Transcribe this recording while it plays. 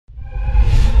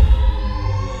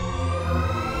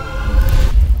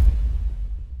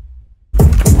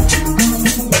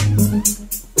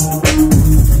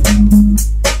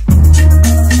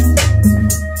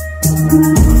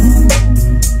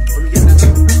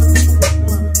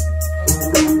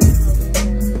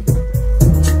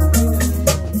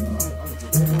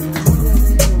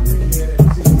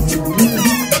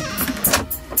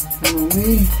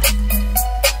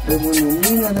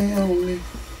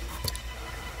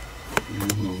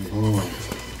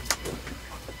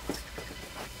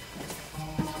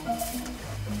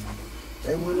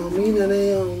They went on me, now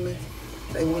they on me.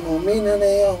 They went on me, now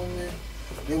they on me.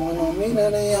 They went on me, now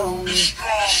they on me.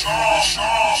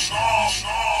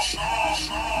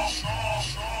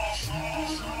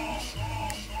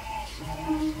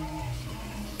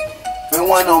 They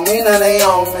went on me, now they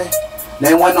on me.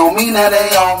 They went on me, now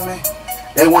they on me.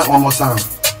 They went one more time.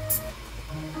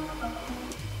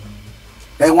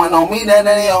 They went on me, now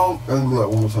they on me. Let's do it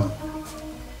one more time.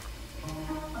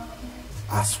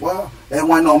 I swear. They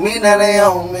went on me, now they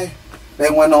on me. They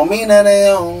went on me, now they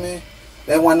on me.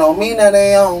 They went on me, now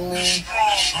they on me.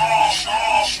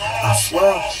 I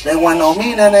swear. They went on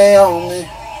me, now they on me.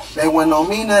 They went on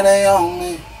me, now they on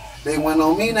me. They went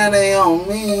on me, now they on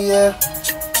me, yeah.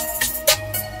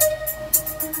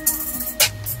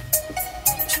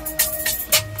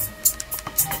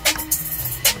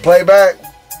 Play back.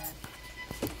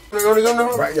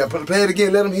 Right, yeah, play it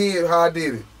again. Let them hear how I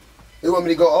did it. You want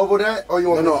me to go over that, or you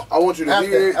want No, I want you to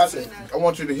hear it. I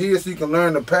want you to hear it so you can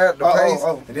learn the pace,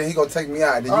 and then he gonna take me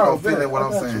out. And then you gonna feel what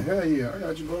I'm saying. Hell yeah, I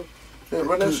got you, bro. Yeah,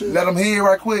 run that shit. Let them hear it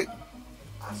right quick.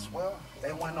 I swear,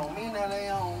 they went on me, now they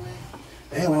on me.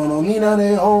 They went on me, now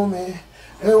they on me.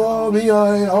 They want me, now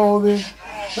they on me.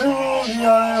 They want me,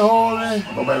 now they on me.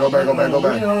 Go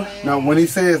back. Now, when he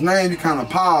says his name, you kind of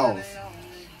pause.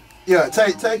 Yeah,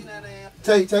 take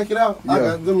it out.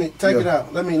 Yeah. Let me take it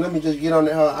out. Let me just get on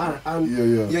there. Yeah. I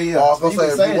was gonna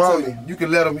say, if you want, you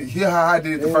can let them hear how I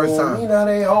did it the first time. They want me, now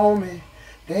they on me.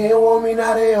 They want me,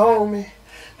 now they on me.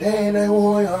 They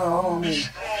want me, on me.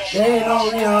 They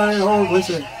want me, now they on me.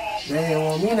 Listen. They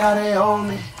want me, now they on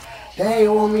me. They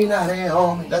want me, now they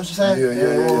on me. That's what you saying? Yeah.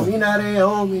 They want me, now they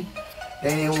on me.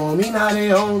 They want me, now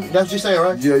they on me. That's what you saying,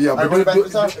 right? Yeah. Right,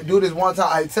 But do this one time.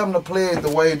 I tell them to play it the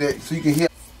way that so you can hear.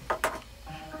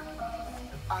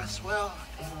 I swear,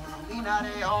 they want on me, now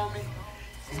they on me.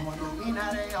 They want on me,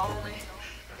 now they on me.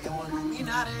 They want on me,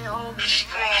 now they on me.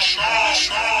 They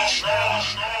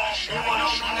want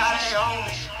on me, now they on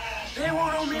me. They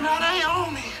want on me, now they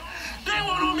on me. They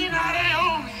want on me, now they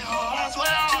on me. Oh, I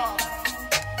swear.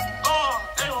 Oh,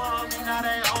 they want on me, now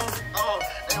they on me. Oh,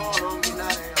 they want on me, now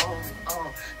they on me. Oh,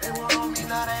 they want on me,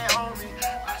 now they on me.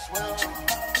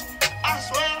 I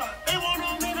swear, they want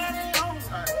on me, now they on me.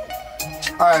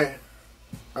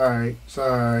 All right.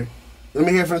 Sorry. Let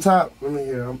me hear it from the top. Let me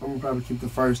hear. I'm gonna probably keep the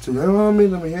first two. Let me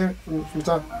hear it from the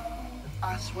top.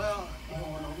 I swear, they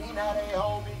want on me, now they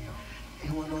on me. They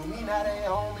want on me, now they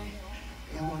on me.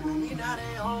 They want on me, now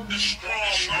they on me. They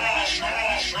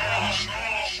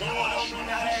want on me,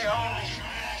 now they on me.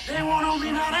 They want on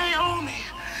me, now they on me.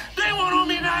 They want on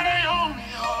me, now they on me.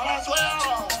 Oh, I swear.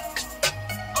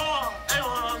 Oh, they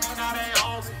want on me, now they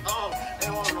on me. Oh, they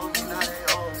want on me, now they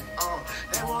on me. Oh,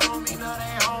 they want on me, now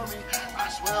they on me.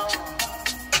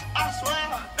 I swear,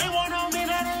 they want on me,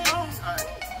 now they on me.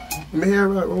 Let me hear it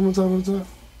right one more time.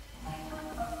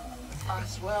 I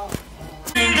swear.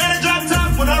 Got a drop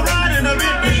top when I ride in the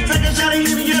Bentley. Take a shot of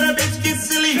Henny, yeah, the bitch get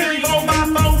silly.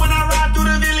 4x4 when I ride through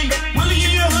the Billy. Willie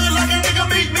in your hood like a nigga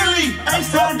Big Billy. I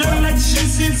start doing like the shit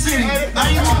Sin City. I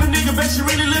ain't want a nigga, bet you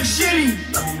really look shitty.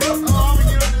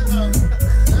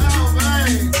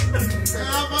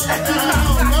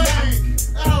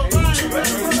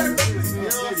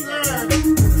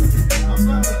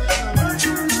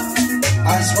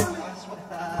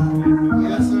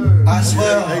 I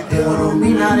swear, they want on me,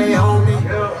 now they on me. They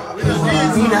want on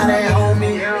me, now they on me.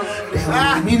 They want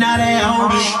on me, now they on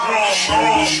me. I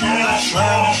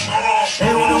swear,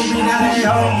 they want on me, now they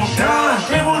on me.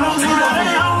 They want on me, now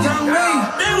they on me. Young me,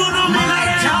 they want on me, now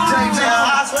they on me.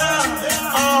 I swear,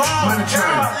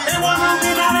 they want on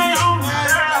me, now they on me.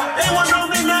 They want on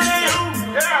me, now they on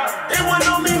me. They want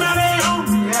on me, now they on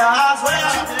me. I swear,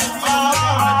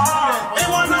 they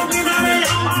want on me, now they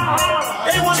on me.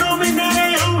 They want on me, now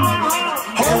they on me.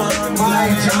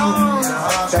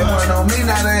 They want on me,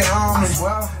 now they on me.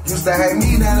 Used to hate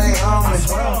me, now they on me.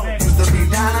 Used to be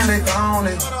down and they phone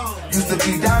it. Used to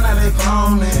be down and they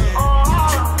phone it.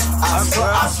 I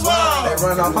swear, they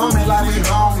run up on me like we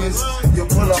homies. You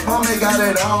pull up on me, got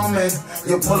it on me.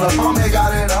 You pull up on me,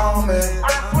 got it on me.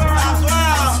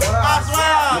 I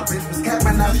swear. The bitch was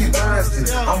capping, now she thirsty.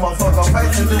 I'ma fuck her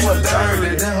face and do her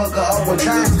dirty. Then hook her up with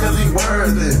James cause he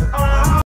worthy.